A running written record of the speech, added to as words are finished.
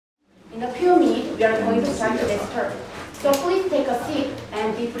In a few minutes, we are going to start today's talk. So please take a seat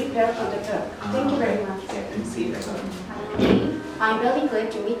and be prepared for the talk. Thank you very much. I'm very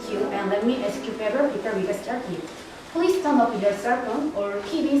glad to meet you, and let me ask you favor before we get started. Please turn up your cell phone or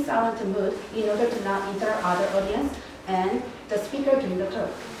keep in silent mode in order to not interrupt other audience and the speaker during the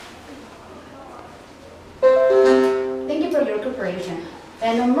talk. Thank you for your cooperation.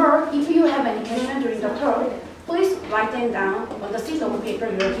 And more, if you have any questions during the talk, please write them down on the sheet of paper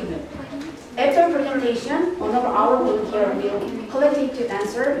you are given. After presentation, one of our volunteers will collect it to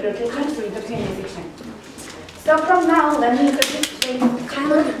answer your questions during the Q&A section. So from now, let me introduce today's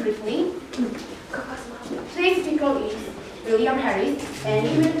speaker briefly. Today's speaker is William Harris, and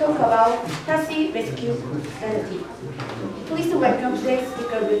he will talk about healthy masculinity. Please welcome today's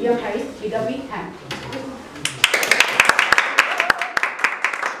speaker, William Harris, with a big hand.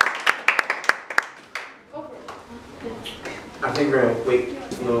 I think we're going to wait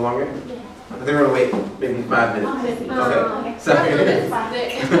a little longer. I think we're going to wait maybe 5 minutes. Okay. Sorry.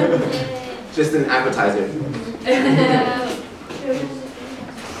 Just an appetizer.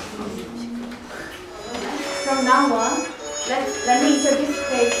 From now on, let me introduce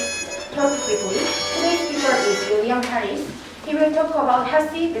today's talk quickly. Today's speaker is William Harris. He will talk about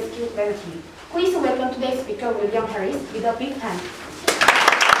healthy masculinity. Please welcome today's speaker, William Harris, with a big hand.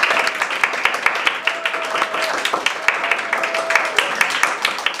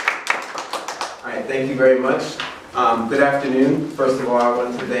 Thank you very much. Good afternoon. First of all, I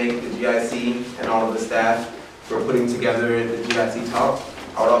want to thank the GIC and all of the staff for putting together the GIC talk.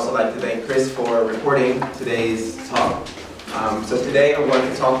 I would also like to thank Chris for recording today's talk. So today I'm going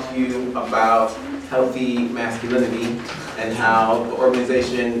to talk to you about healthy masculinity and how the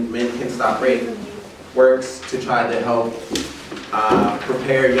organization Men Can Stop Rape works to try to help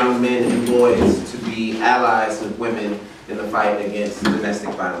prepare young men and boys to be allies with women in the fight against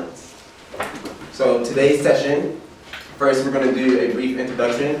domestic violence. So today's session, first we're going to do a brief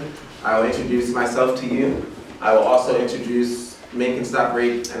introduction. I will introduce myself to you. I will also introduce Men Can Stop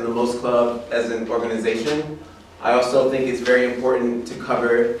Rape and the Most Club as an organization. I also think it's very important to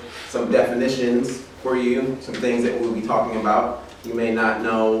cover some definitions for you, some things that we'll be talking about. You may not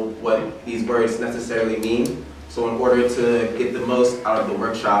know what these words necessarily mean. So in order to get the most out of the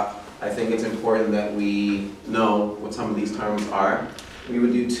workshop, I think it's important that we know what some of these terms are. We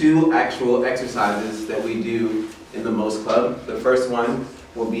would do 2 actual exercises that we do in the Most Club. The first one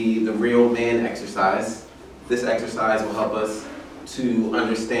will be the real man exercise. This exercise will help us to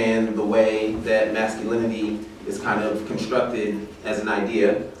understand the way that masculinity is kind of constructed as an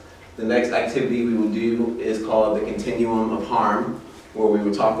idea. The next activity we will do is called the continuum of harm, where we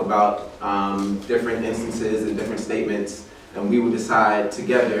will talk about different instances and different statements, and we will decide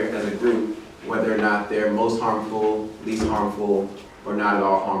together as a group whether or not they're most harmful, least harmful, or not at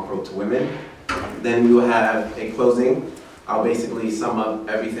all harmful to women. Then we will have a closing. I'll basically sum up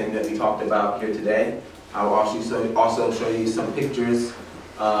everything that we talked about here today. I will also show you some pictures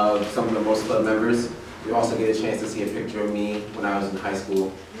of some of the Most Club members. You also get a chance to see a picture of me when I was in high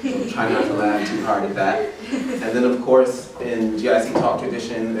school. So try not to laugh too hard at that. And then of course, in GIC Talk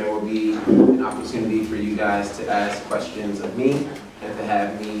tradition, there will be an opportunity for you guys to ask questions of me and to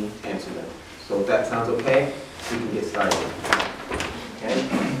have me answer them. So if that sounds okay, we can get started.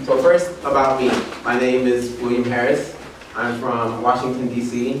 Okay. So first, about me. My name is William Harris. I'm from Washington,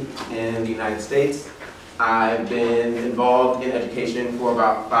 D.C. in the United States. I've been involved in education for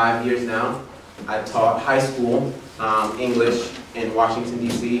about 5 years now. I taught high school English in Washington,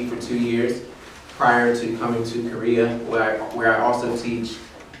 D.C. for 2 years prior to coming to Korea, where I also teach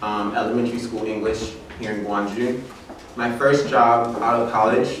elementary school English here in Gwangju. My first job out of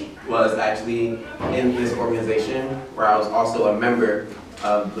college was actually in this organization, where I was also a member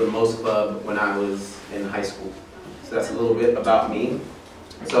of the Most Club when I was in high school. So that's a little bit about me.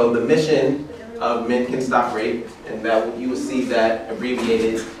 So the mission of Men Can Stop Rape, and that you will see that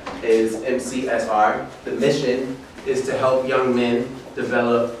abbreviated is MCSR. The mission is to help young men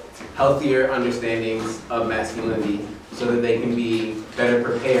develop healthier understandings of masculinity so that they can be better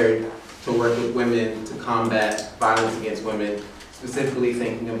prepared to work with women to combat violence against women, specifically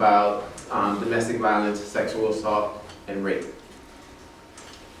thinking about domestic violence, sexual assault, and rape.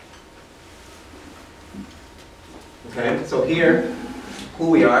 Okay, so here, who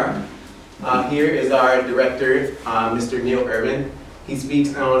we are. Here is our director, Mr. Neil Irvin. He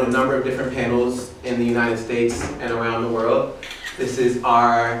speaks on a number of different panels in the United States and around the world. This is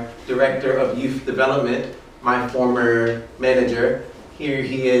our director of youth development, my former manager. Here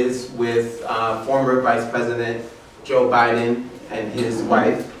he is with former Vice President Joe Biden and his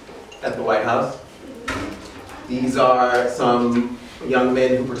wife at the White House. These are some young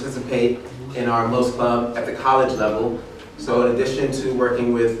men who participate in our MOST Club at the college level. So in addition to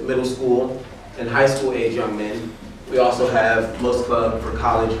working with middle school and high school age young men, we also have MOST Club for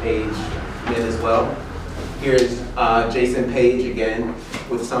college age men as well. Here's Jason Page again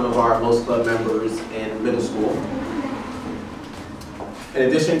with some of our MOST Club members in middle school. In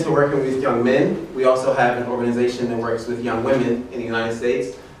addition to working with young men, we also have an organization that works with young women in the United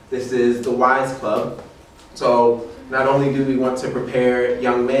States. This is the WISE Club. So not only do we want to prepare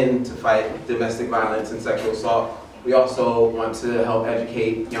young men to fight domestic violence and sexual assault, we also want to help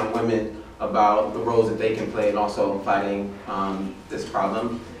educate young women about the roles that they can play in also fighting this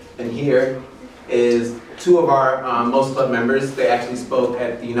problem. And here is two of our MOST Club members. They actually spoke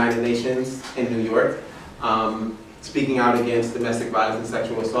at the United Nations in New York, speaking out against domestic violence and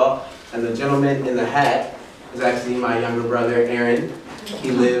sexual assault. And the gentleman in the hat is actually my younger brother, Aaron.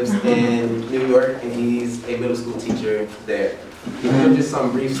 He lives in New York and he's a middle school teacher there. These are just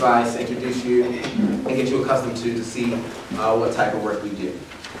some brief slides to introduce you and get you accustomed to see what type of work we do.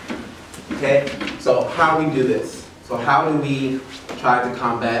 Okay, so how we do this. So how do we try to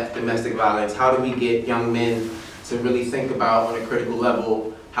combat domestic violence? How do we get young men to really think about on a critical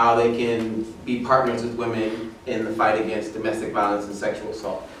level how they can be partners with women in the fight against domestic violence and sexual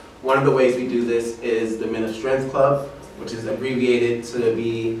assault? One of the ways we do this is the Men of Strength Club, which is abbreviated to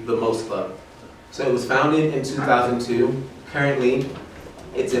be the MOST Club. So it was founded in 2002. Currently,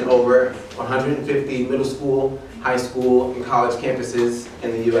 it's in over 150 middle school, high school, and college campuses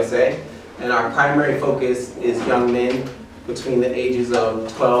in the USA. And our primary focus is young men between the ages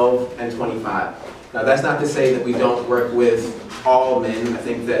of 12 and 25. Now that's not to say that we don't work with all men. I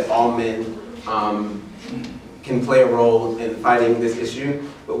think that all men can play a role in fighting this issue,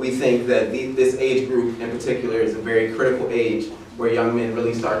 but we think that this age group in particular is a very critical age where young men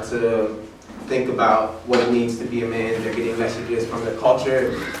really start to think about what it means to be a man. They're getting messages from their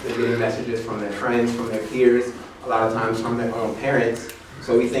culture, they're getting messages from their friends, from their peers, a lot of times from their own parents.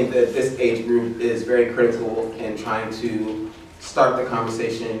 So we think that this age group is very critical in trying to start the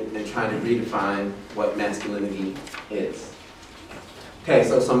conversation and trying to redefine what masculinity is. Okay,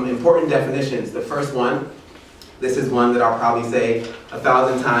 so some important definitions. The first one, this is one that I'll probably say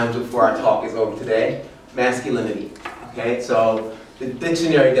 1,000 times before our talk is over today, masculinity. Okay, so the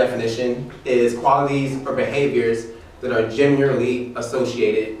dictionary definition is qualities or behaviors that are generally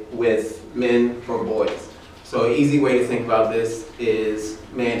associated with men or boys. So an easy way to think about this is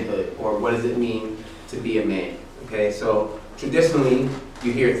manhood, or what does it mean to be a man? Okay, so traditionally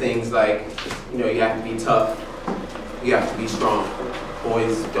you hear things like, you have to be tough, you have to be strong,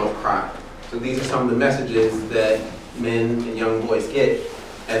 boys don't cry. So these are some of the messages that men and young boys get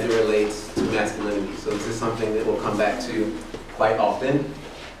as it relates to masculinity. So this is something that we'll come back to quite often.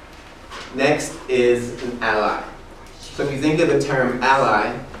 Next is an ally. So if you think of the term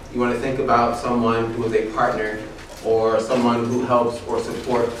ally, you want to think about someone who is a partner or someone who helps or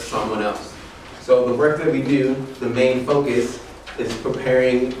supports someone else. So the work that we do, the main focus is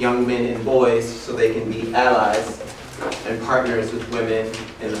preparing young men and boys so they can be allies and partners with women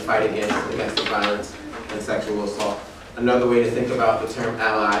in the fight against domestic violence and sexual assault. Another way to think about the term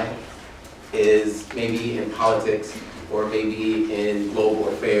ally is maybe in politics or maybe in global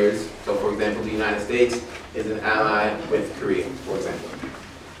affairs. So for example, the United States is an ally with Korea, for example.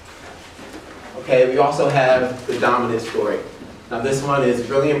 Okay, we also have the dominant story. Now this one is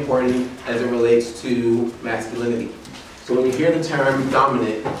really important as it relates to masculinity. So when you hear the term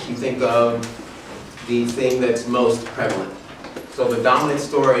dominant, you think of the thing that's most prevalent. So the dominant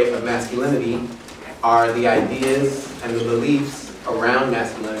story of masculinity are the ideas and the beliefs around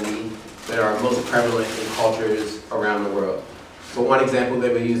masculinity that are most prevalent in cultures around the world. So one example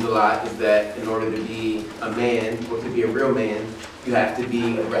that we use a lot is that in order to be a man, or to be a real man, you have to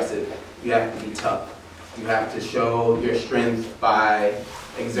be aggressive, you have to be tough, you have to show your strength by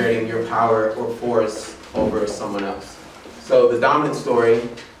exerting your power or force over someone else. So the dominant story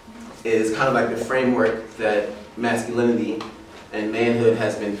is kind of like the framework that masculinity and manhood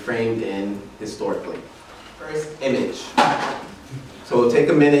has been framed in historically. First, image. So we'll take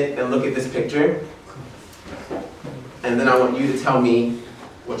a minute and look at this picture, and then I want you to tell me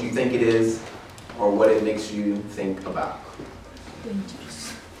what you think it is or what it makes you think about.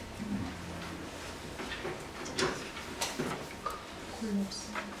 Dangerous.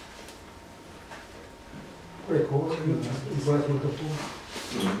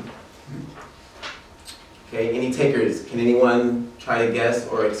 Okay, any takers? Can anyone try to guess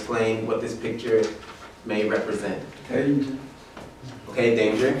or explain what this picture may represent? Danger. Okay,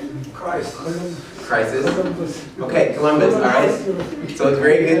 danger. Crisis. Crisis. Okay, Columbus, all right. So it's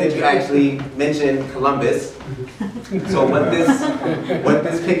very good that you actually mentioned Columbus. So what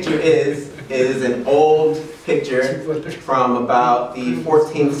this picture is an old picture from about the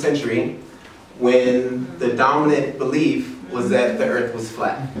 14th century when the dominant belief was that the earth was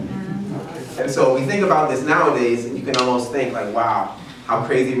flat. And so we think about this nowadays and you can almost think like, wow, how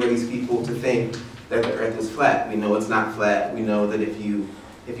crazy were these people to think that the earth was flat? We know it's not flat. We know that if you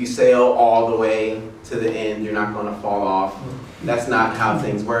sail all the way to the end, you're not going to fall off. That's not how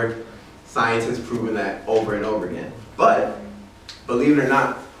things work. Science has proven that over and over again. But believe it or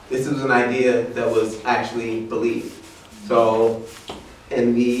not, this was an idea that was actually believed. So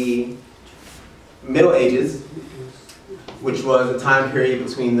in the Middle Ages, which was a time period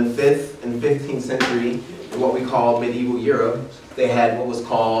between the 5th and 15th century in what we call medieval Europe, they had what was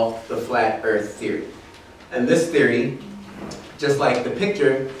called the flat earth theory. And this theory, just like the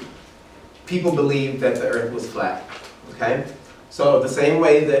picture, people believed that the earth was flat, okay? So the same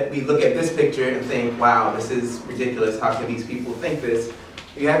way that we look at this picture and think, wow, this is ridiculous, how could these people think this?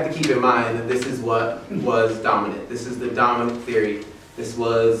 You have to keep in mind that this is what was dominant. This is the dominant theory. This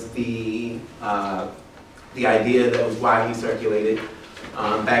was the idea that was widely circulated.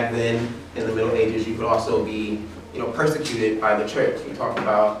 Back then, in the Middle Ages, you could also be persecuted by the church. We talked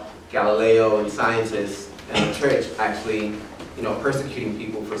about Galileo and scientists and the church actually persecuting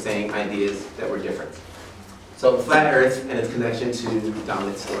people for saying ideas that were different. So flat earth and its connection to the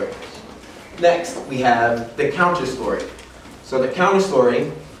dominant story. Next, we have the counter story. So the counter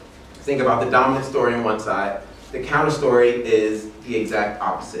story, think about the dominant story on one side. The counter story is the exact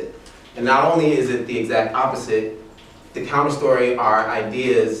opposite. And not only is it the exact opposite, the counter story are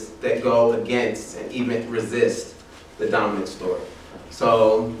ideas that go against and even resist the dominant story.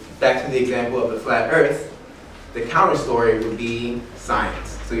 So back to the example of the flat earth, the counter story would be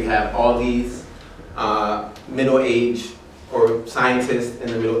science. So you have all these Middle Age or scientists in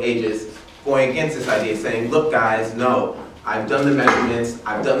the Middle Ages going against this idea, saying, look guys, no, I've done the measurements,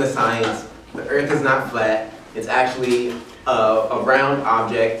 I've done the science, the earth is not flat, it's actually a round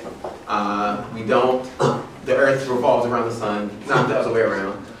object. The earth revolves around the sun, not the other way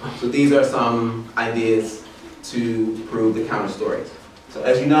around. So these are some ideas to prove the counter story. So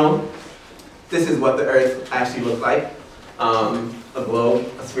as you know, this is what the earth actually looks like. A globe,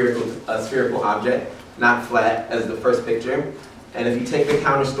 a spherical object, not flat as the first picture. And if you take the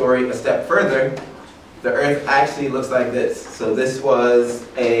counter story a step further, the earth actually looks like this. So this was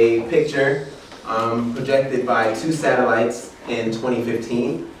a picture projected by 2 satellites in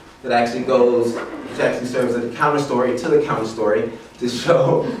 2015 that actually serves as a counter story to the counter story to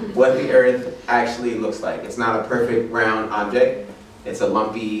show what the earth actually looks like. It's not a perfect round object. It's a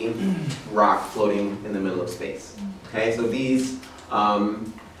lumpy rock floating in the middle of space. Okay, so these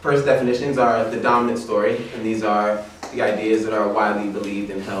first definitions are the dominant story, and these are the ideas that are widely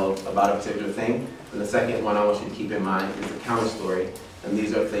believed and held about a particular thing. And the second one I want you to keep in mind is the counter story, and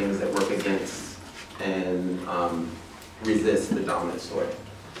these are things that work against and resist the dominant story.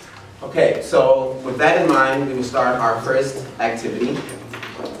 Okay, so with that in mind, we will start our first activity.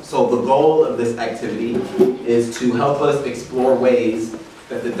 So the goal of this activity is to help us explore ways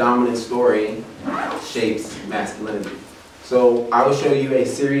that the dominant story shapes masculinity. So I will show you a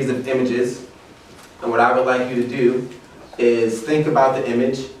series of images, and what I would like you to do is think about the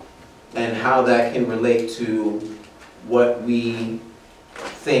image and how that can relate to what we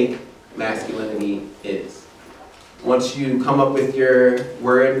think masculinity is. Once you come up with your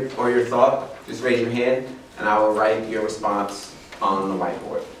word or your thought, just raise your hand and I will write your response on the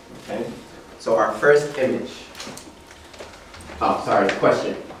whiteboard. Okay? So our first image.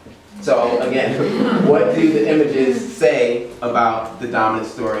 Question. So again, what do the images say about the dominant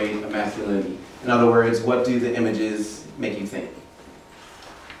story of masculinity? In other words, what do the images make you think?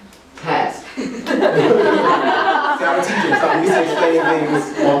 Task. See, I'm a teacher, so I'm used to explaining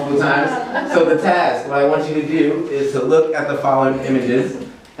things multiple times. So the task, what I want you to do is to look at the following images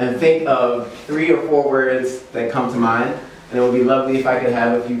and think of 3 or 4 words that come to mind. And it would be lovely if I could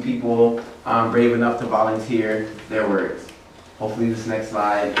have a few people brave enough to volunteer their words. Hopefully this next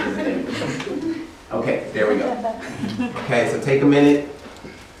slide is an image. Okay, there we go. Okay, so take a minute,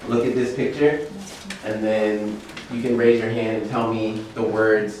 look at this picture, and then you can raise your hand and tell me the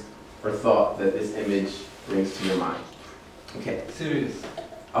words or thought that this image brings to your mind. Okay. Serious.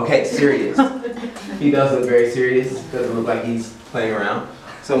 Okay, serious. He does look very serious. Doesn't look like he's playing around.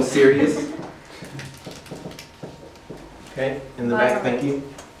 So serious. Okay, in the back, thank you.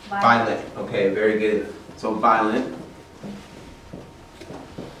 Violent. Okay, very good. So violent.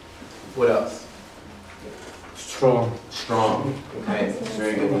 What else? Strong. Strong. Okay,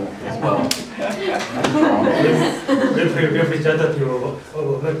 very good one as well. Representative of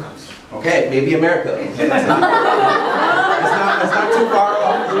America. Okay, maybe America. Okay, that's not too far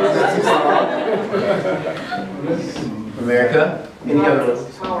off. It's not too far off. America. Any other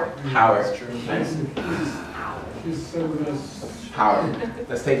ones? Power. Power. Nice. Power.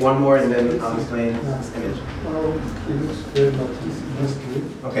 Let's take one more and then I'll explain this image.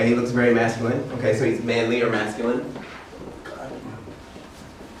 Okay, he looks very masculine. Okay, so he's manly or masculine.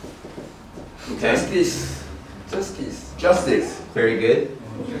 Okay. Justice. Very good.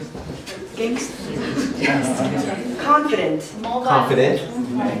 Confident. Confident.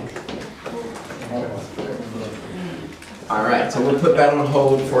 All right, so we'll put that on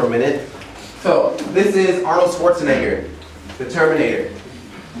hold for a minute. So this is Arnold Schwarzenegger, the Terminator,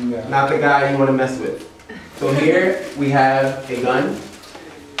 not the guy you want to mess with. So here we have a gun.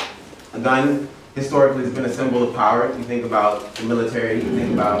 A gun historically has been a symbol of power. If you think about the military, you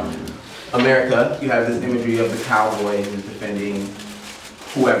think about America, you have this imagery of the cowboy who's defending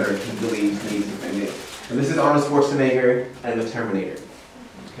whoever he believes needs defending. And this is Arnold Schwarzenegger and the Terminator.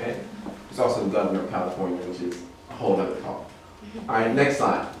 Okay? He's also the governor of California, which is a whole other talk. All right, next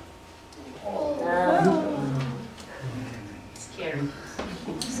slide. Scary.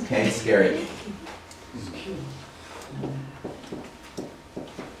 Okay, scary.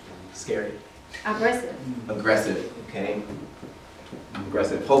 Scary. Aggressive. Aggressive, okay?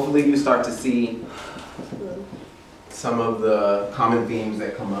 Aggressive. Hopefully you start to see some of the common themes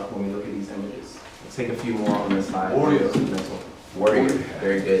that come up when we look at these images. Let's take a few more on this slide. Warrior. Warrior,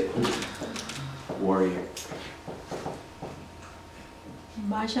 very good. Warrior.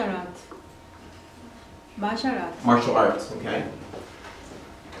 Martial art. Martial art. Martial arts, okay?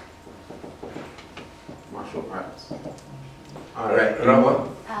 Martial arts. All right, Rama?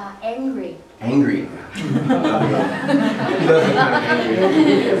 Angry. Angry. He does look kind of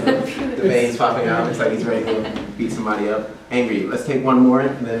angry. The veins popping out, looks like he's ready to beat somebody up. Angry. Let's take one more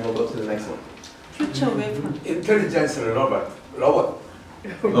and then we'll go to the next one. Future weapon. Intelligence robot. Robot.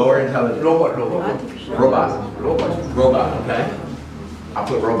 Lower intelligence. Artificial. Robot, okay? I'll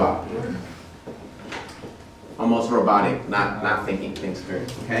put robot. Almost robotic, not thinking things through,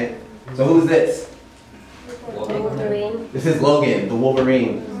 okay? So who's this? Wolverine. This is Logan, the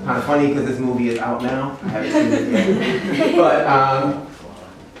Wolverine. Kind of funny because this movie is out now. I haven't seen it yet. But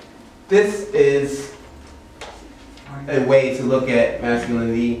this is a way to look at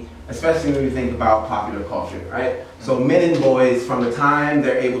masculinity, especially when we think about popular culture, right? So men and boys, from the time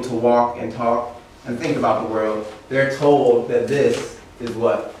they're able to walk and talk and think about the world, they're told that this is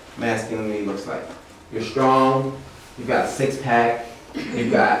what masculinity looks like. You're strong, you've got a six-pack,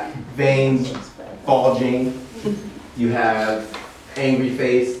 you've got veins bulging, you have angry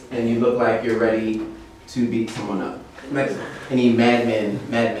face, and you look like you're ready to beat someone up. Next, any Mad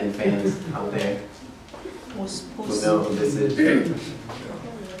Men fans out there? Who know who this is?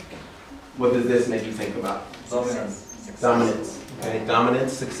 What does this make you think about? Dominance. Dominance. Okay,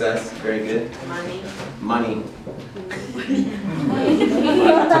 dominance, success, very good. Money. To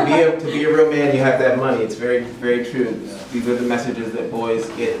be a real man, you have to have money. It's very, very true. These are the messages that boys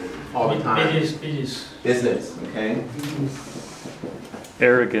get all the time. Business, okay?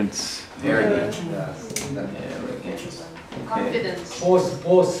 Arrogance. Arrogance. Yes. Okay.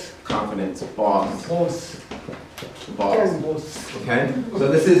 Boss. Confidence. Boss. Boss. Boss. Okay? So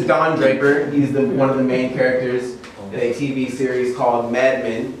this is Don Draper. He's one of the main characters in a TV series called Mad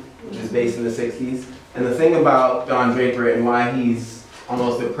Men, which is based in the 60s. And the thing about Don Draper and why he's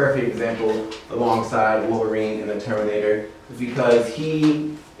almost a perfect example alongside Wolverine and the Terminator is because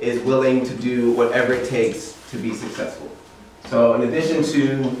he is willing to do whatever it takes to be successful. So in addition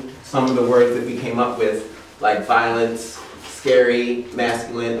to some of the words that we came up with, like violence, scary,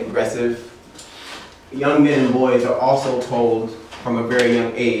 masculine, aggressive, young men and boys are also told from a very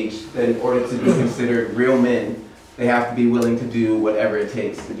young age that in order to be considered real men, they have to be willing to do whatever it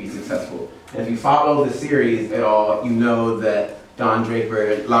takes to be successful. And if you follow the series at all, you know that Don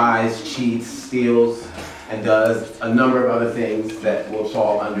Draper lies, cheats, steals, and does a number of other things that will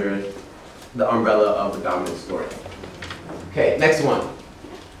fall under the umbrella of the dominant story. Okay, next one.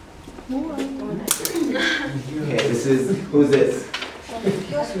 Okay, who's this?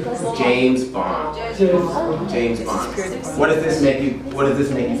 James Bond. James Bond. What does this make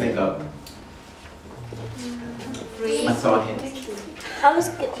you think of? I saw him. I was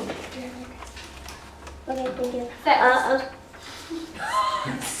good. Okay, thank you.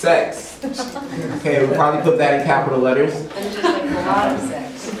 Sex. Okay, we'll probably put that in capital letters. And just like a lot of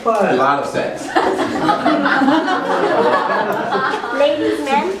sex. A lot of sex. Ladies,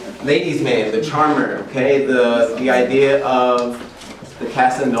 men. Ladies' man, the charmer, okay? The idea of the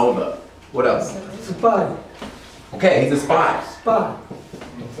Casanova. What else? Spy. Okay, he's a spy. Spy.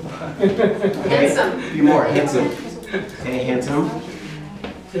 Okay, a few more. Handsome. Okay, handsome.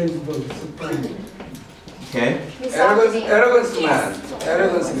 James Bond. Spy. Okay. Arrogance man.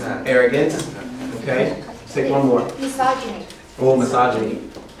 Arrogance man. Arrogance. Okay. Let's take one more. Misogyny. Oh, misogyny.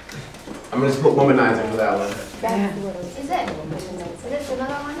 I'm gonna just put womanizer for that one. Is it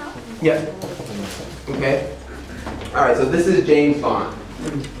another one now? Yeah. Okay. All right, so this is James Bond.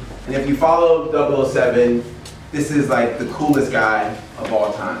 And if you follow 007, this is like the coolest guy of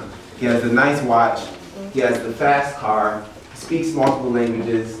all time. He has a nice watch, he has the fast car, speaks multiple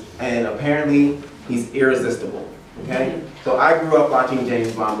languages, and apparently he's irresistible, okay? So I grew up watching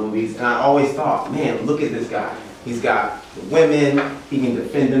James Bond movies, and I always thought, man, look at this guy. He's got women, he can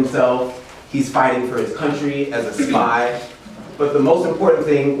defend himself, he's fighting for his country as a spy. But the most important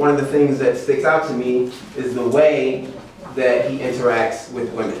thing, one of the things that sticks out to me is the way that he interacts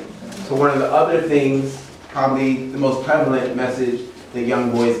with women. So one of the other things, probably the most prevalent message that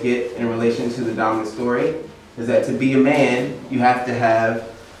young boys get in relation to the dominant story is that to be a man, you have to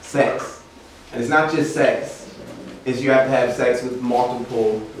have sex. And it's not just sex, it's you have to have sex with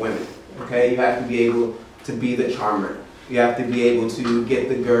multiple women, okay? You have to be able to be the charmer. You have to be able to get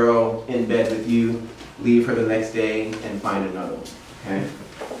the girl in bed with you, leave her the next day, and find another one, okay?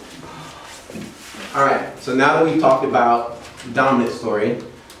 All right, so now that we've talked about the dominant story,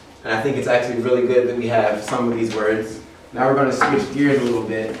 and I think it's actually really good that we have some of these words, now we're going to switch gears a little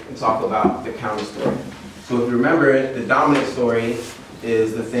bit and talk about the counter story. So if you remember, the dominant story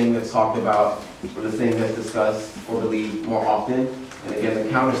is the thing that's talked about, or the thing that's discussed or believed more often. And again, the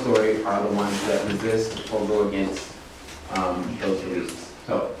counter story are the ones that resist or go against those beliefs.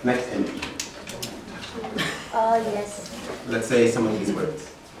 So, next image. Yes. Let's say some of these words.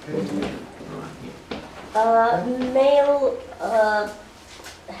 Male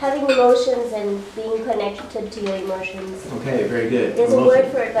having emotions and being connected to your emotions. Okay, very good. There's Emotion. a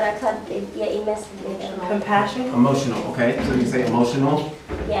word for it, but I can't. Yeah, imagination. Compassion. Emotional, okay? So you say emotional,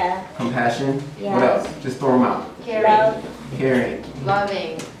 Yeah. compassion. Yeah. What else? Just throw them out. Love. Caring,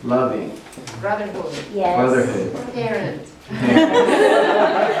 Loving, loving, brotherhood, Yes. brotherhood. parent, You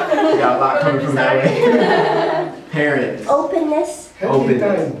got a lot coming from that way. Parents. Openness. Happy Openness.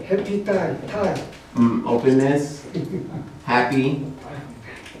 time. Happy time. Time. Openness, happy,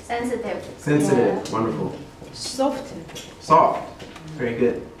 sensitive, sensitive, wonderful. Soft. Soft, very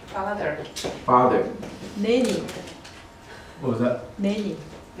good. father, Father, Nanny. what was that? Nanny.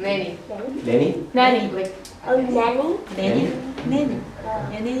 many, Lenny? Nanny. like Oh, nanny. Nanny. Nanny.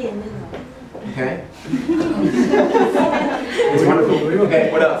 Nanny. Okay. It's wonderful.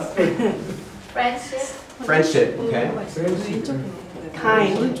 Okay, what else? friendship, Friendship, okay?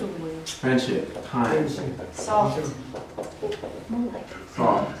 Kind. Friendship, kind, soft,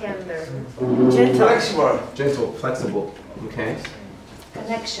 soft, tender, Flexible. gentle, flexible, okay?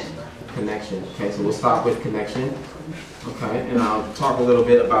 connection, Connection, okay, so we'll stop with connection. Okay, and I'll talk a little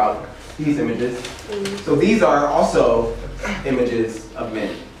bit about these images. So these are also images of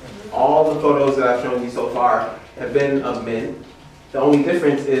men. All the photos that I've shown you so far have been of men. The only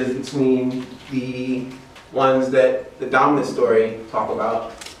difference is between the ones that the dominant story talk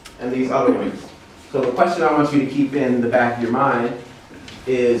about and these other ones. So the question I want you to keep in the back of your mind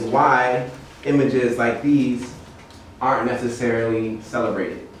is why images like these aren't necessarily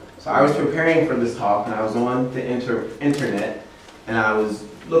celebrated. So I was preparing for this talk and I was on the internet and I was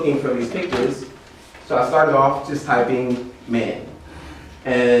looking for these pictures. So I started off just typing man.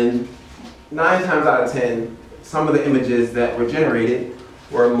 And 9 times out of 10, some of the images that were generated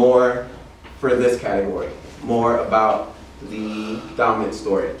were more for this category, more about the dominant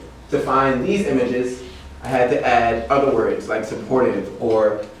story. To find these images, I had to add other words like supportive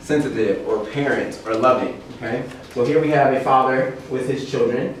or sensitive or parent or loving, okay? So here we have a father with his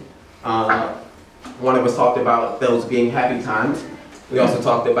children. One of us talked about those being happy times. We also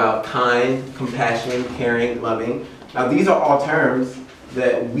talked about kind, compassion, caring, loving. Now these are all terms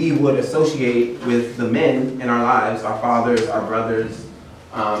that we would associate with the men in our lives, our fathers, our brothers,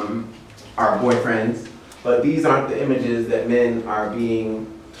 our boyfriends, but these aren't the images that men are being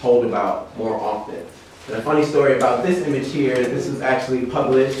told about more often. And a funny story about this image here, this was actually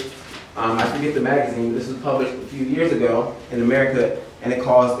published, I forget the magazine, this was published a few years ago in America, and it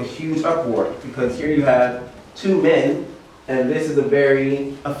caused a huge uproar because here you have 2 men, and this is a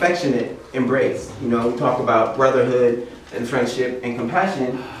very affectionate embrace. You know, we talk about brotherhood and friendship and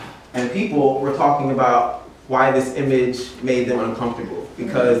compassion, and people were talking about why this image made them uncomfortable.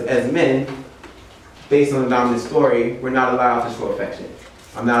 Because as men, based on the dominant story, we're not allowed to show affection.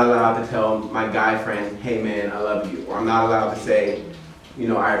 I'm not allowed to tell my guy friend, hey man, I love you. Or I'm not allowed to say, you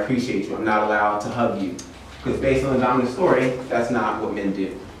know, I appreciate you. I'm not allowed to hug you. Because based on the dominant story, that's not what men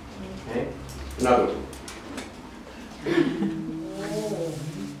do. Okay? Another one.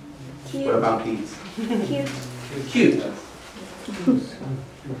 What about these? Cute. Cute.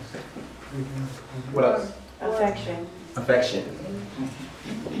 What else? Affection. Affection.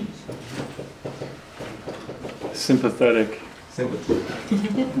 Sympathetic. Sympathy.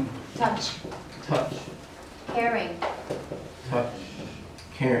 Touch. Touch. Caring. Touch.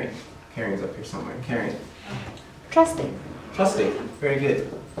 Caring. Caring's up here somewhere. Caring. Trusting. Trusting. Very good.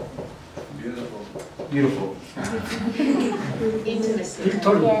 Beautiful. Beautiful. Intimacy.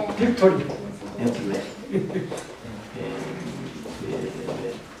 빅토리, Yeah. 빅토리. Intimate.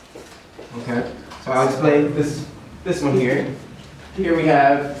 Okay. So I'll explain this one here. Here we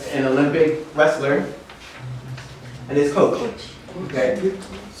have an Olympic wrestler and his coach. Okay.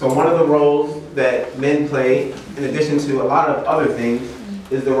 So one of the roles that men play, in addition to a lot of other things,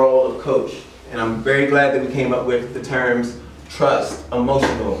 is the role of coach. And I'm very glad that we came up with the terms trust,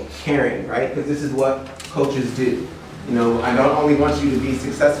 emotional, caring, right? Because this is what coaches do. You know, I don't only want you to be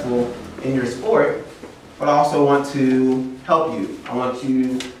successful in your sport, but I also want to help you. I want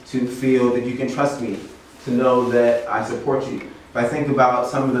you to feel that you can trust me, to know that I support you. If I think about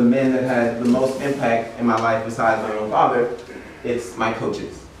some of the men that had the most impact in my life besides my own father, it's my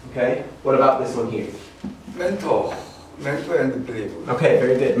coaches, okay? What about this one here? Mentor. Mentor and believer. Okay,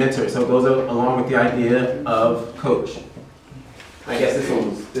 very good, mentor. So it goes along with the idea of coach. I guess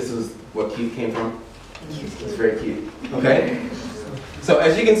this was what cute came from. It's very cute, okay? So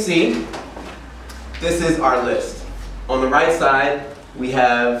as you can see, this is our list. On the right side, we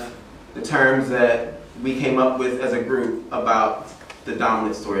have the terms that we came up with as a group about the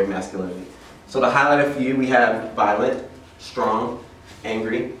dominant story of masculinity. So to highlight a few, we have violent, strong,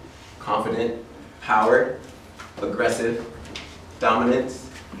 angry, confident, power, aggressive, dominance,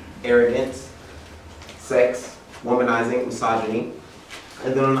 arrogance, sex, womanizing, misogyny.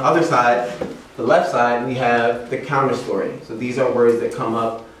 And then on the other side, the left side, we have the counter story. So these are words that come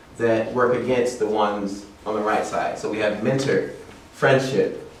up that work against the ones on the right side. So we have mentor,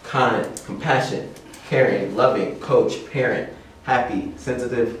 friendship, kind, compassion, caring, loving, coach, parent, happy,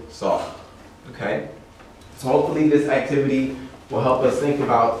 sensitive, soft. Okay? So hopefully this activity will help us think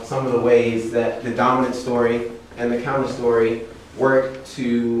about some of the ways that the dominant story and the counter story work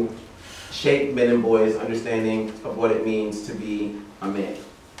to shape men and boys' understanding of what it means to be a man.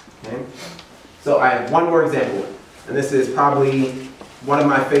 Okay? So I have one more example, and this is probably one of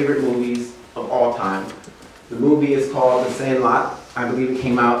my favorite movies of all time. The movie is called The Sandlot. I believe it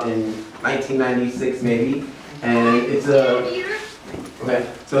came out in 1996 maybe, and it's a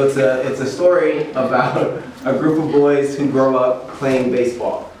story about a group of boys who grow up playing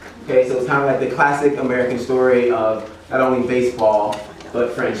baseball. Okay, so it's kind of like the classic American story of not only baseball,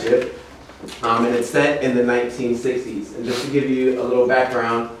 but friendship. And it's set in the 1960s. And just to give you a little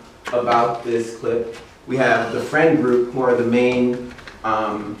background about this clip, we have the friend group, who are the main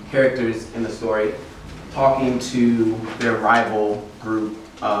characters in the story, talking to their rival group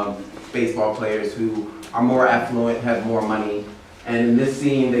of baseball players who are more affluent, have more money. And in this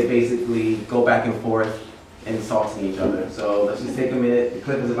scene, they basically go back and forth insulting each other. So let's just take a minute. The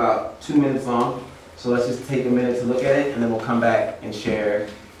clip is about 2 minutes long. So let's just take a minute to look at it, and then we'll come back and share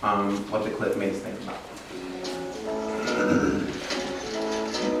what the clip made us think about.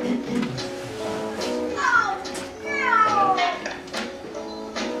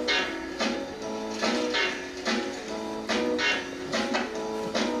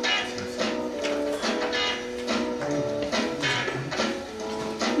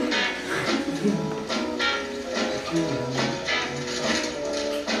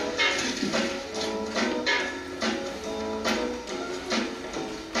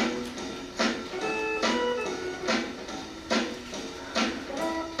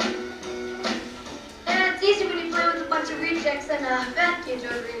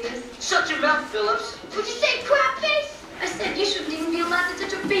 Shut your mouth, Phillips. What'd you say, crap face? I said you shouldn't even be allowed to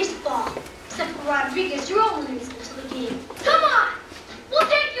touch a baseball. Except for Rodriguez, you're only listening to the game. Come on! We'll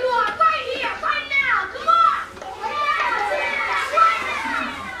take you on right here, right now! Come on! Yeah, right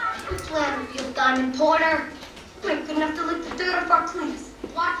now! Quit slamming field, Diamond Porter. You ain't good enough to lick the dirt off our cleats.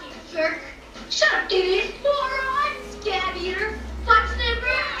 Watch it, jerk. Shut up, idiot. Moron! Scab eater. Fox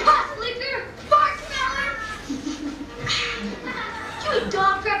sniffer. Puss licker. Fart smeller. You eat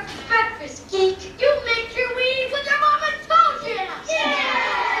dog crap for breakfast, geek. You make your weed with your mama's toe jams.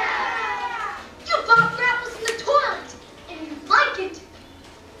 Yeah! You pop grapples in the toilet, and you like it.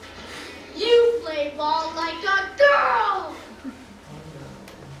 You play ball like a girl.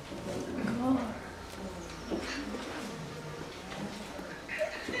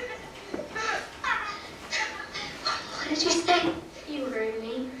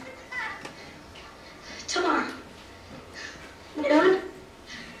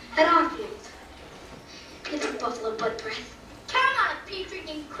 butt breath. Count on it, pee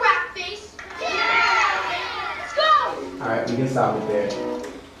drinking crap face. Yeah! Let's go! All right, we can stop it there.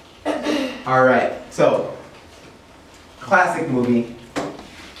 All right, so classic movie,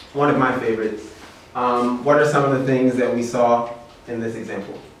 one of my favorites. What are some of the things that we saw in this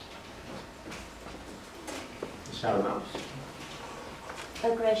example? Shout them out.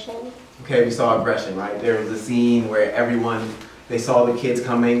 Aggression. Okay, we saw aggression, right? There was a scene where they saw the kids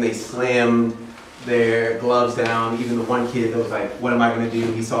coming, they slammed their gloves down. Even the one kid that was like, what am I going to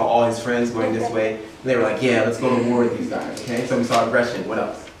do? He saw all his friends going this way. And they were like, yeah, let's go to war with these guys. Okay, so we saw aggression. What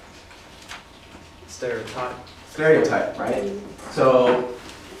else? Stereotype. Stereotype, right? So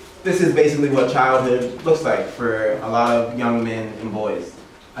this is basically what childhood looks like for a lot of young men and boys.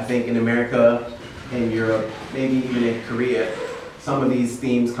 I think in America, in Europe, maybe even in Korea, some of these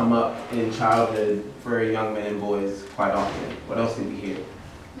themes come up in childhood for young men and boys quite often. What else did we hear?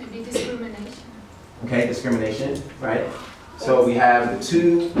 Maybe discrimination. Okay, discrimination, right? So we have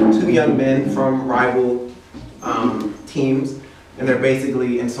two young men from rival teams, and they're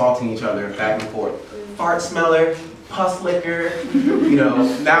basically insulting each other back and forth. Fart smeller, pus licker, you know,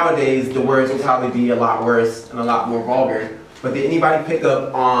 nowadays the words would probably be a lot worse and a lot more vulgar, but did anybody pick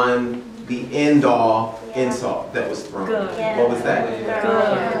up on the end-all insult that was thrown? Good. Yeah. What was that?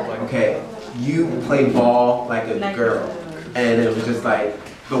 Good. Okay, you play ball like a girl, and it was just like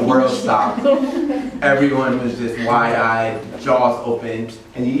the world stopped. Everyone was just wide-eyed, jaws open,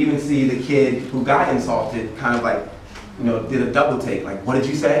 and you even see the kid who got insulted kind of like, you know, did a double take, like, what did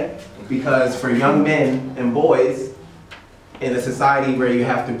you say? Because for young men and boys, in a society where you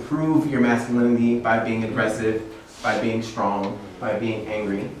have to prove your masculinity by being aggressive, by being strong, by being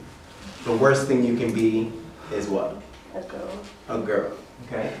angry, the worst thing you can be is what? A girl. A girl,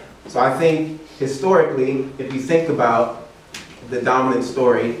 okay? So I think historically, if you think about the dominant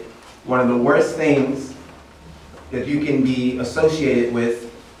story, one of the worst things that you can be associated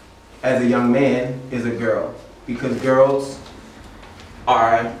with as a young man is a girl, because girls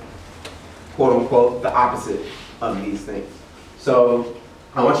are, quote unquote, the opposite of these things. So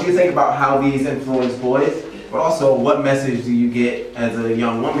I want you to think about how these influence boys, but also what message do you get as a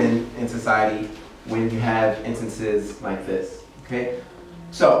young woman in society when you have instances like this, okay?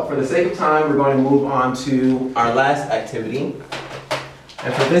 So for the sake of time, we're going to move on to our last activity.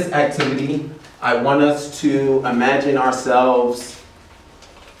 And for this activity, I want us to imagine ourselves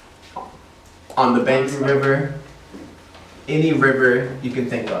on the banks of a river, any river you can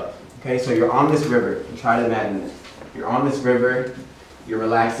think of. Okay, so you're on this river, and try to imagine this. You're on this river, you're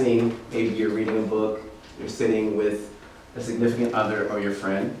relaxing, maybe you're reading a book, you're sitting with a significant other or your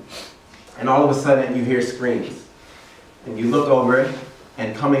friend, and all of a sudden you hear screams. And you look over,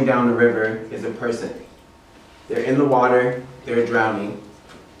 and coming down the river is a person. They're in the water, they're drowning,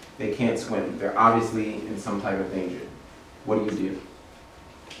 they can't swim. They're obviously in some type of danger. What do you do?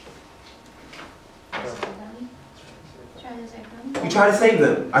 You try to save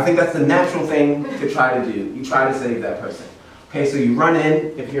them. I think that's the natural thing to try to do. You try to save that person. Okay, so you run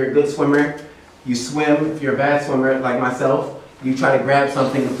in. If you're a good swimmer, you swim. If you're a bad swimmer, like myself, you try to grab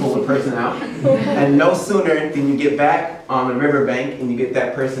something to pull the person out. And no sooner than you get back on the riverbank and you get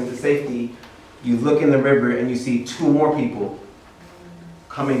that person to safety, you look in the river and you see two more people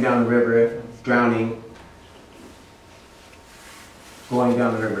coming down the river, drowning, going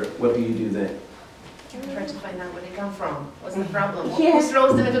down the river. What do you do then? Try to find out where they come from. What's the problem? Yeah. Who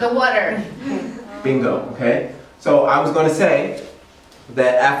throws them into the water? Bingo, okay? So I was going to say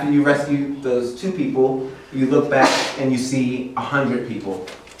that after you rescue those two people, you look back and you see 100 people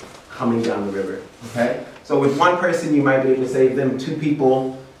coming down the river, okay? So with one person, you might be able to save them. Two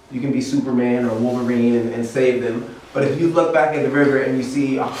people, you can be Superman or Wolverine and save them. But if you look back at the river and you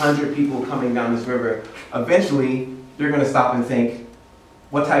see 100 people coming down this river, eventually you're going to stop and think,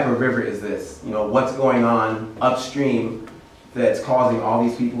 what type of river is this? You know, what's going on upstream that's causing all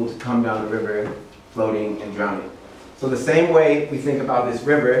these people to come down the river, floating and drowning? So the same way we think about this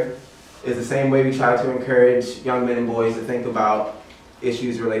river is the same way we try to encourage young men and boys to think about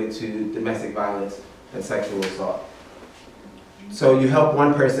issues related to domestic violence and sexual assault. So you help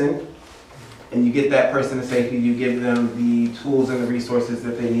one person, and you get that person to safety, you give them the tools and the resources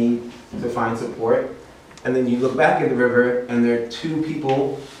that they need to find support. And then you look back at the river and there are 2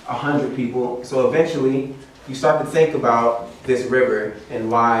 people, 100 people. So eventually you start to think about this river and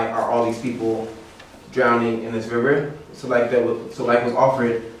why are all these people drowning in this river. So like was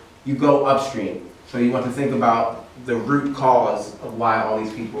offered, you go upstream. So you want to think about the root cause of why all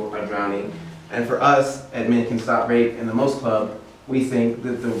these people are drowning. And for us at Men Can Stop Rape and the Most Club, we think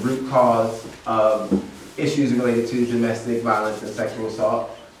that the root cause of issues related to domestic violence and sexual assault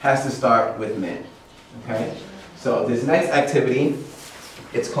has to start with men. Okay? So this next activity,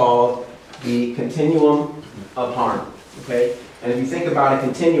 it's called the continuum of harm, okay? And if you think about a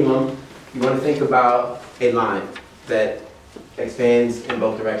continuum, you want to think about a line that expands in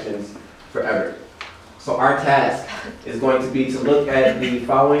both directions forever. So our task is going to be to look at the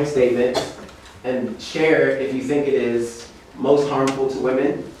following statements and share if you think it is most harmful to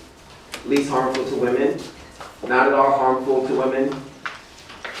women, least harmful to women, not at all harmful to women.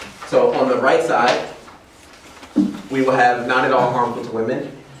 So on the right side, we will have not at all harmful to women.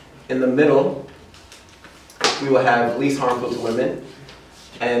 In the middle, we will have least harmful to women.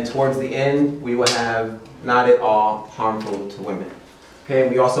 And towards the end, we will have not at all harmful to women. Okay,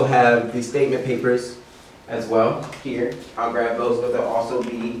 we also have the statement papers as well here. I'll grab those, but they'll also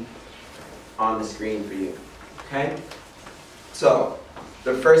be on the screen for you. Okay? So,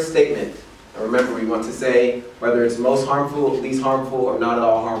 the first statement, and remember we want to say whether it's most harmful, least harmful, or not at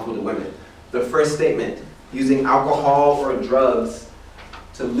all harmful to women. The first statement, using alcohol or drugs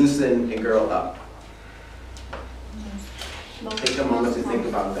to loosen a girl up. Take a moment to think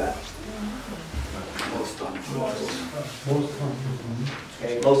about that. Most harmful.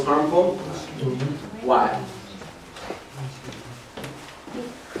 Okay, most harmful? Why?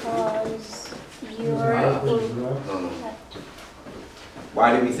 Because you're in.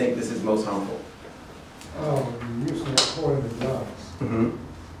 Why do we think this is most harmful? Using alcohol and drugs.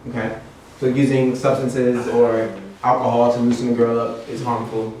 Okay. So using substances or alcohol to loosen a girl up is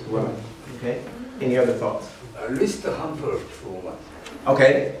harmful to women. Okay. Any other thoughts? At least harmful to women.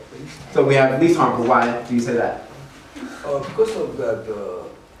 Okay. So we have least harmful. Why do you say that? Because of that,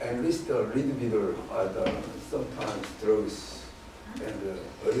 at least a little bit of sometimes drugs and a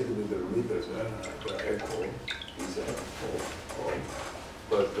little bit of alcohol is harmful.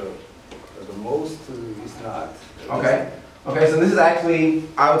 But the most is not. Okay. Okay. So this is actually,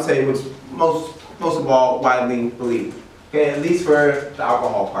 I would say, what's most of all widely believed. Okay. At least for the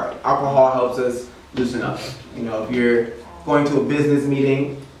alcohol part. Alcohol helps us loosen up. You know, if you're going to a business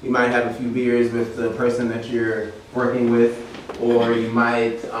meeting, you might have a few beers with the person that you're working with, or you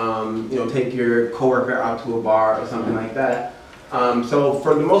might, take your coworker out to a bar or something like that. So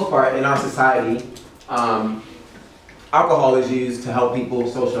for the most part, in our society, alcohol is used to help people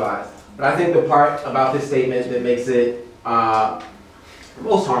socialize. But I think the part about this statement that makes it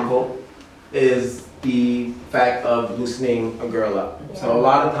most harmful is the fact of loosening a girl up. So a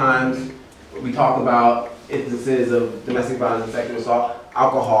lot of times we talk about instances of domestic violence and sexual assault.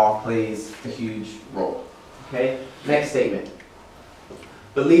 Alcohol plays a huge role. Okay? Next statement.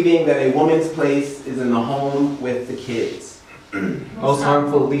 Believing that a woman's place is in the home with the kids. Most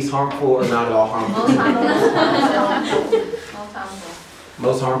harmful, least harmful, or not at all harmful? Most harmful.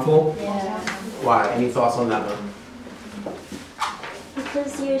 Most harmful? Yeah. Why? Any thoughts on that one?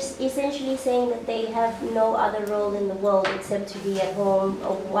 Because you're essentially saying that they have no other role in the world except to be at home,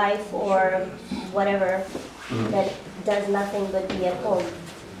 a wife or whatever that does nothing but be at home.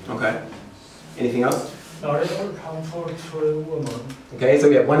 Okay. Anything else? Not at all harmful to a woman. Okay, so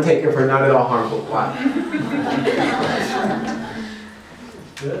we have one taker for not at all harmful. Why?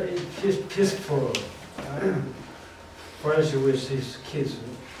 Very peaceful. Friendship with his kids,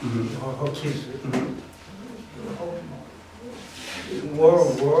 her kids.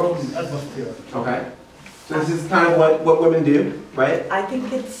 Warm atmosphere. Okay. So this is kind of what women do, right? I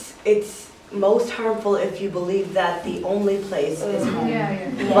think it's most harmful if you believe that the only place is home.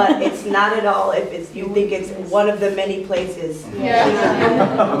 But it's not at all if you think it's one of the many places.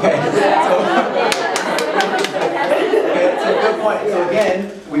 Okay. So good point. So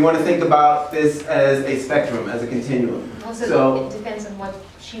again, we want to think about this as a spectrum, as a continuum. Also, it depends on what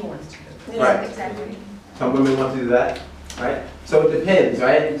she wants to do. Right. Exactly. Some women want to do that, right? So it depends,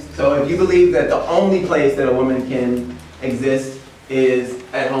 right? So if you believe that the only place that a woman can exist is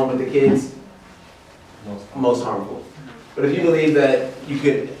at home with the kids, most harmful. But if you believe that you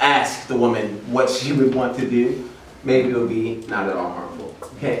could ask the woman what she would want to do, maybe it'll be not at all harmful.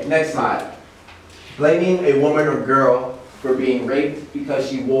 Okay, next slide. Blaming a woman or girl for being raped because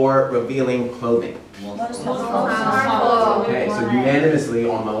she wore revealing clothing. Most harmful. Okay, so unanimously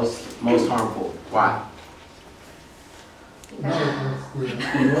almost, most harmful. Why?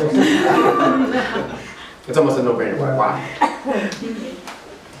 It's almost a no-brainer. Why?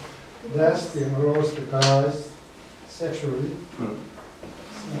 That's the engrossed the guys sexually. So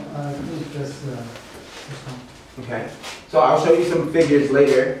I think that's okay. So I'll show you some figures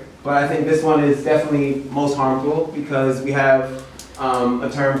later, but I think this one is definitely most harmful because we have a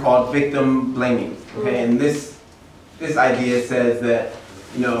term called victim blaming. Okay, and this idea says that,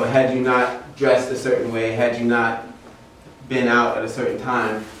 you know, had you not dressed a certain way, had you not been out at a certain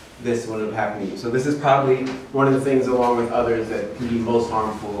time, this would have happened to you. So this is probably one of the things, along with others, that can be most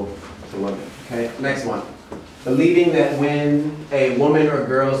harmful to women. Okay, next one. Believing that when a woman or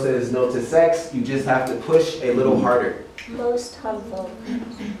girl says no to sex, you just have to push a little harder. Most harmful.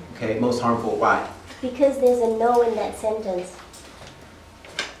 Okay, most harmful. Why? Because there's a no in that sentence.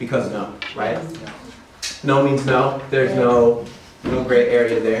 Because no, right? No means no. There's no gray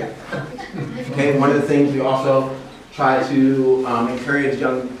area there. Okay, one of the things we also try to encourage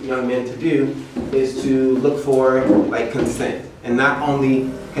young men to do is to look for like consent, and not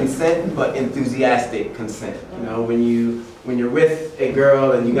only consent but enthusiastic consent. You know, when you're with a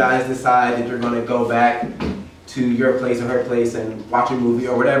girl and you guys decide that you're going to go back to your place or her place and watch a movie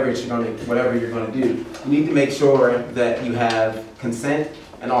or whatever you're going to do, you need to make sure that you have consent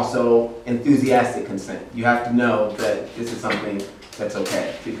and also enthusiastic consent. You have to know that this is something that's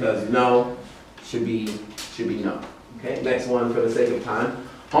okay, because no should be no. Okay, next one for the sake of time.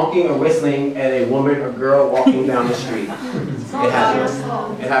 Honking or whistling at a woman or girl walking down the street. It happens.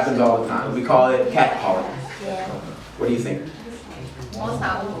 It happens all the time. We call it catcalling. Yeah. What do you think? Most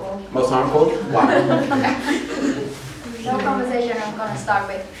harmful. Most harmful? Why? No conversation I'm gonna start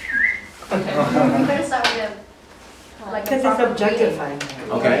with. I'm gonna start with like a Because it's proper objectifying.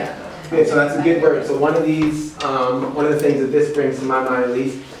 Okay. Good, so that's a good word. So one of the things that this brings to my mind at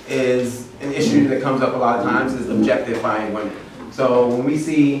least is an issue that comes up a lot of times is objectifying women. So when we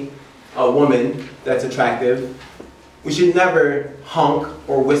see a woman that's attractive, we should never honk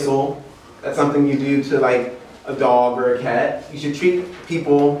or whistle. That's something you do to like a dog or a cat. You should treat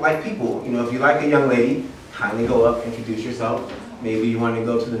people like people. You know, if you like a young lady, kindly go up, introduce yourself. Maybe you want to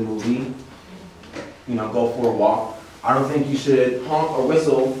go to the movie, you know, go for a walk. I don't think you should honk or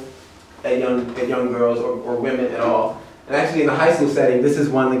whistle at young girls or women at all. And actually in the high school setting, this is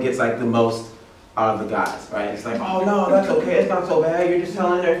one that gets like the most out of the guys, right? It's like, oh no, that's okay, it's not so bad, you're just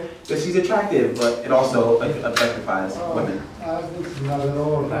telling her that she's attractive, but it also objectifies women. I think not at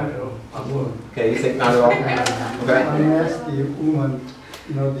all. Okay, you think not at all? Okay. Unless the woman,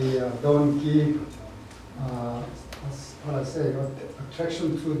 you know, don't give, what I say,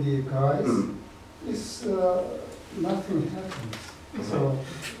 attraction to the guys, it's nothing happens. So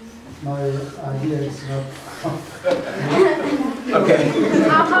my idea is not. Okay.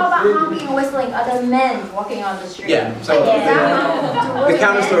 How about honking and whistling other men walking on the street? Yeah, so the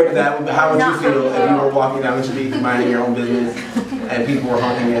counter story to that would be, how would you feel if you were walking down the street minding your own business and people were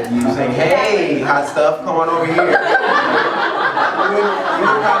honking at you saying, hey, hot stuff, come on over here. You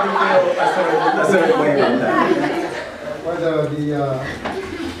would probably feel a certain way about that. Whether the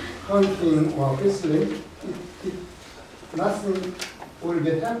honking or whistling, nothing will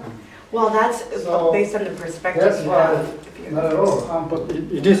get happen. Well, that's So, based on the perspective That's you why, have. not at all. But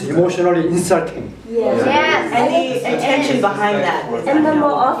it is emotionally insulting. Yes. Yes. And the intention behind that is And the unknown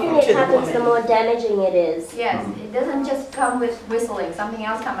more often it to the happens, the woman. more damaging it is. Yes, it doesn't just come with whistling, something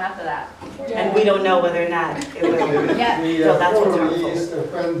else come after that. And we don't know whether or not it will. Yeah. So that's what's problem harmful. is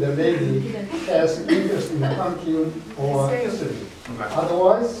when the lady has interest in honking or whistling.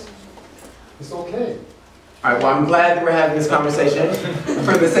 Otherwise, it's okay. All right, well, I'm glad that we're having this conversation.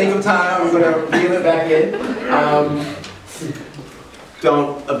 For the sake of time, I'm going to reel it back in.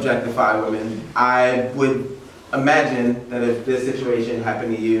 Don't objectify women. I would imagine that if this situation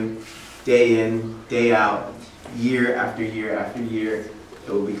happened to you day in, day out, year after year after year,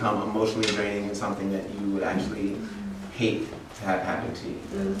 it would become emotionally draining and something that you would actually hate to have happen to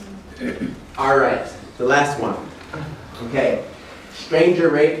you. All right, the last one. Okay, stranger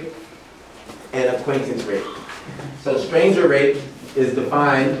rape and acquaintance rape. So stranger rape is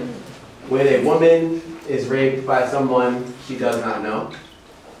defined when a woman is raped by someone she does not know.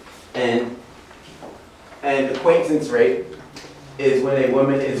 And acquaintance rape is when a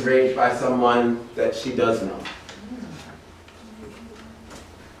woman is raped by someone that she does know.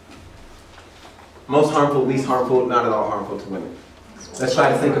 Most harmful, least harmful, not at all harmful to women. Let's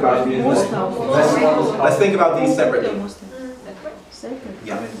try to think about these. Let's think about these separately.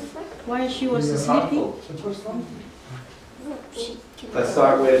 Yeah. While she was sleeping? Let's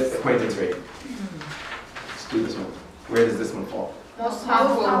start with acquaintance rape. Let's do this one. Where does this one fall? Most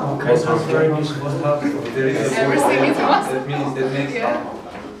harmful. Most harmful. That means that makes harmful.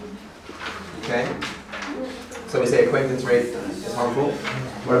 Okay. So we say acquaintance rape is harmful.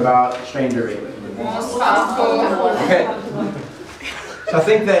 What about stranger rape? Most harmful. Okay. So I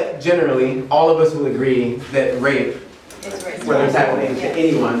think that generally all of us will agree that rape, whether it's happening to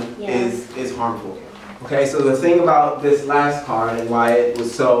anyone, is harmful. Okay, so the thing about this last card and why it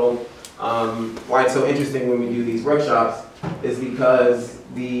was so why it's so interesting when we do these workshops is because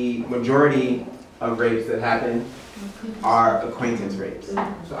the majority of rapes that happen are acquaintance rapes.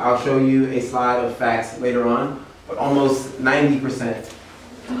 So I'll show you a slide of facts later on, but almost 90%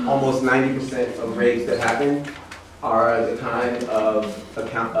 of rapes that happen are the kind of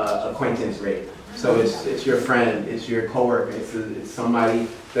acquaintance rape. So it's your friend, it's your coworker, it's somebody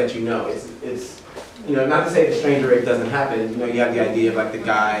that you know. It's you know, not to say that stranger rape doesn't happen. You know, you have the idea of like the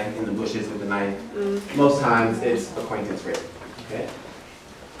guy in the bushes with the knife. Most times it's acquaintance rape. Okay.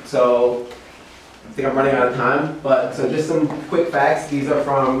 So I think I'm running out of time, but so just some quick facts. These are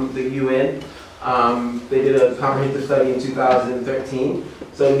from the UN. They did a comprehensive study in 2013.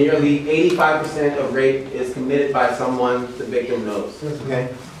 So nearly 85% of rape is committed by someone the victim knows.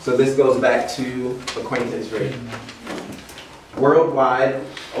 Okay. So this goes back to acquaintance rape. Worldwide,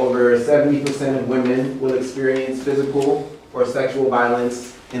 over 70% of women will experience physical or sexual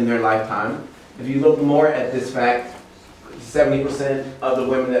violence in their lifetime. If you look more at this fact, 70% of the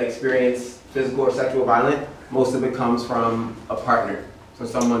women that experience physical or sexual violence, most of it comes from a partner. So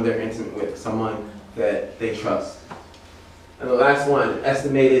someone they're intimate with, someone that they trust. And the last one,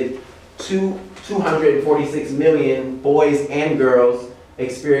 estimated 246 million boys and girls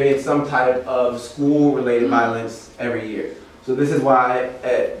experience some type of school-related violence every year. So this is why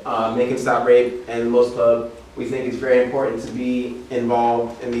at Make and Stop Rape and Most Club, we think it's very important to be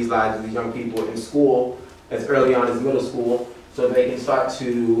involved in these lives of these young people in school as early on as middle school, so they can start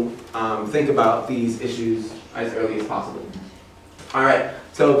to think about these issues as early as possible. All right,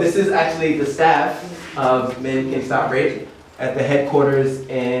 so this is actually the staff of Men Can Stop Rape at the headquarters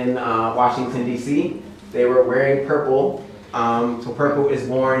in Washington, D.C. They were wearing purple. So purple is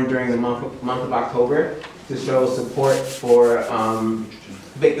worn during the month of October to show support for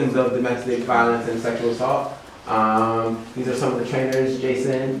victims of domestic violence and sexual assault. These are some of the trainers,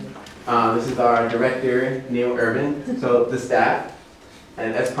 Jason. This is our director, Neil Urban. So the staff,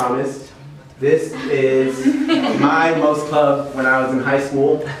 and as promised, this is my Most Club when I was in high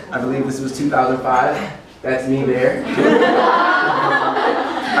school. I believe this was 2005. That's me there.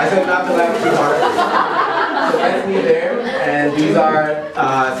 I said not to laugh too hard. So that's me there, and these are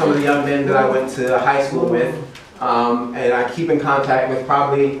some of the young men that I went to high school with. And I keep in contact with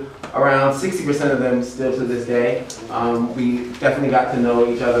probably around 60% of them still to this day. We definitely got to know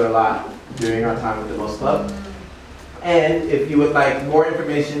each other a lot during our time with the Most Club. And if you would like more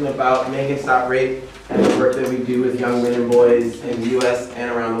information about Make and Stop Rape and the work that we do with young men and boys in the US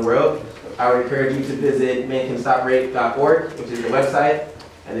and around the world, I would encourage you to visit makeandstoprape.org, which is the website.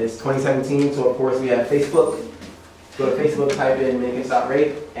 And it's 2017, so of course we have Facebook. Go to Facebook, type in Men Can Stop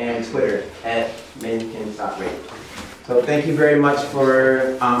Rape, and Twitter at Men Can Stop Rape. So thank you very much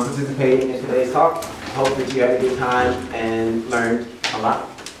for participating in today's talk. I hope that you had a good time and learned a lot.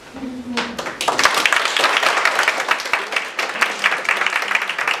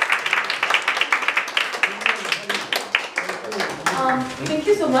 Thank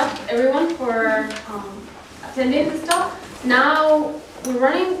you so much, everyone, for attending this talk. Now, we're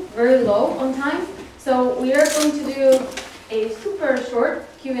running very low on time, so we are going to do a super short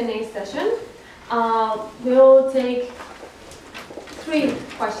Q&A session. We'll take 3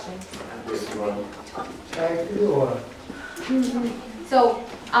 questions. So,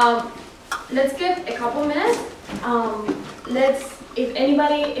 let's give a couple minutes. If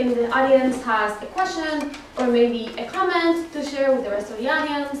anybody in the audience has a question or maybe a comment to share with the rest of the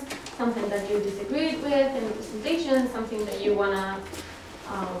audience, something that you disagreed with in the presentation, something that you want to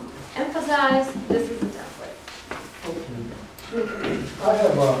emphasize, this is the time for it. Okay. I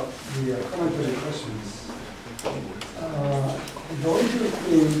have the commentary questions. Don't you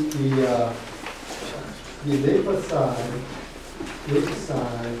think the labor side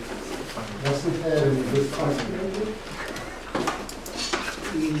doesn't have any responsibility?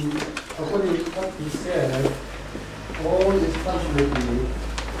 According to what he said, all responsibility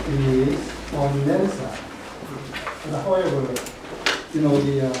is on men's side. But however, you know,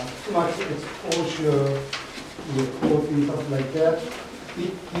 the too much exposure, the quote and stuff like that,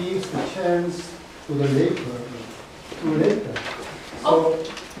 it gives the chance to the labor to labor. So,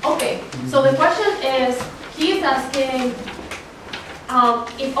 okay, so the question is, he is asking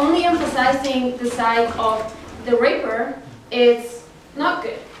if only emphasizing the side of the raper is not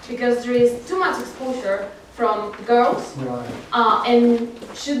good, because there is too much exposure from girls, right. And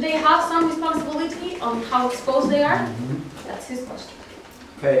should they have some responsibility on how exposed they are? That's his question.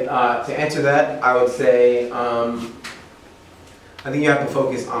 Okay, to answer that, I would say, I think you have to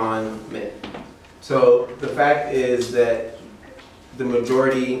focus on men. So the fact is that the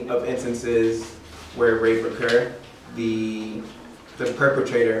majority of instances where rape occur, the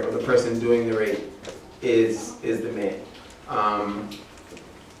perpetrator or the person doing the rape is the man.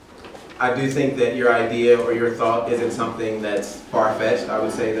 I do think that your idea or your thought isn't something that's far-fetched. I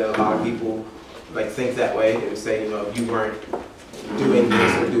would say that a lot of people think that way. They would say, if you weren't doing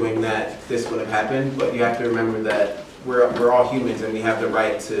this or doing that, this would have happened. But you have to remember that we're all humans and we have the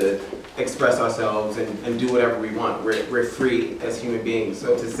right to express ourselves and do whatever we want. We're free as human beings.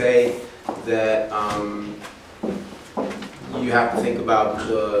 So to say that you have to think about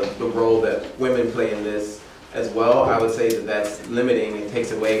the role that women play in this as well, I would say that that's limiting and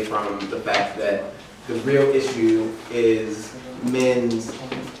takes away from the fact that the real issue is men's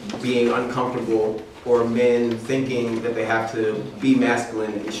being uncomfortable or men thinking that they have to be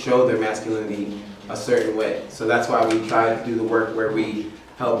masculine and show their masculinity a certain way. So that's why we try to do the work where we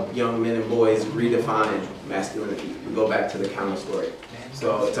help young men and boys redefine masculinity. We go back to the counter story.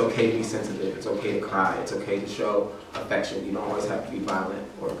 So it's okay to be sensitive, it's okay to cry, it's okay to show affection. You don't always have to be violent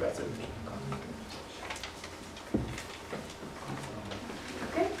or aggressive.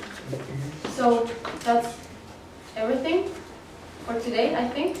 Okay, so that's everything for today, I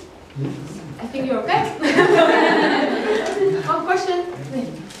think. I think you're okay. One question.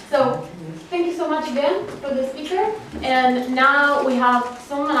 So, thank you so much again for the speaker. And now we have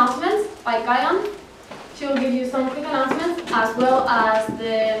some announcements by Kayan. She will give you some quick announcements as well as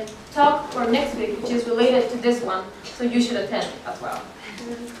the talk for next week, which is related to this one. So you should attend as well.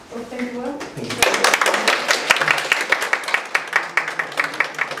 So thank you.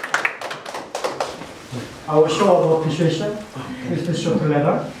 I will show our appreciation with this short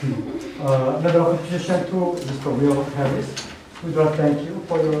letter. Letter of appreciation to Mr. Will Harris. We want to thank you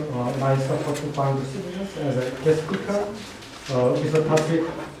for your nice support to find the citizens as a guest speaker with the topic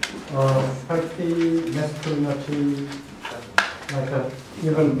healthy masculinity,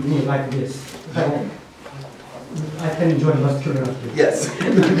 even me like this. I can enjoy masculinity. Yes.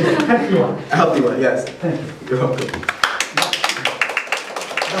 Healthy one. Healthy one, yes. Thank you. You're welcome.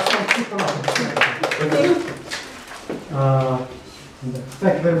 That's my people.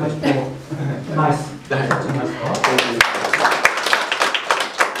 Thank you very much for nice talk.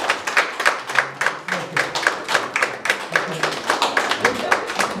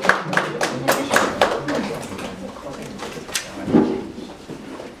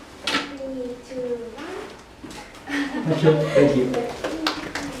 Thank you. Thank you.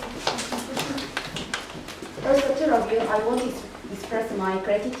 First, the two of you, I want to express my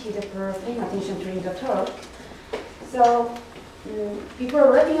gratitude for paying attention during the talk. So,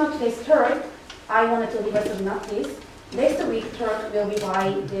 before wrapping up today's talk, I wanted to leave us a notice. Next week, talk will be by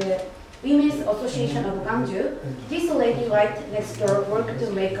the Women's Association of Gwangju. This lady right next door worked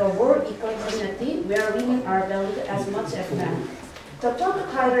to make a more equal community where women are valued as much as men. The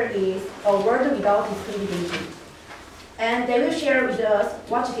talk title is A World Without Discrimination. And they will share with us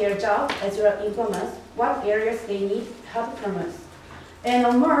what's their job as well as inform us what areas they need help from us.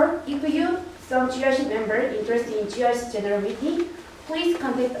 And more, if you, some GIC member interested in GIC general meeting, please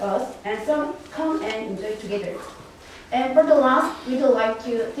contact us and come and enjoy together. And for the last, we would like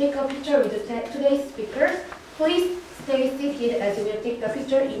to take a picture with today's speakers. Please stay seated as we will take the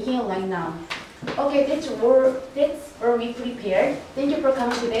picture in here right now. Okay, that's all we prepared. Thank you for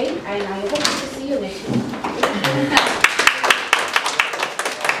coming today, and I hope to see you next week.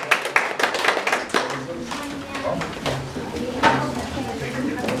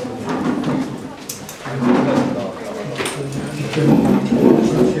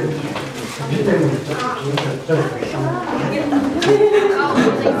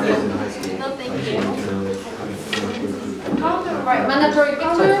 Right, mandatory picture.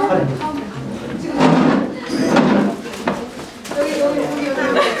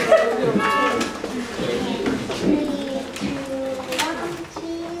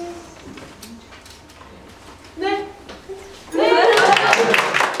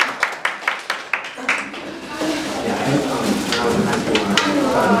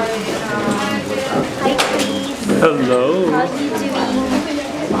 Hello. How are you doing?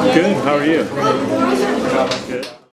 Good. How are you? Good.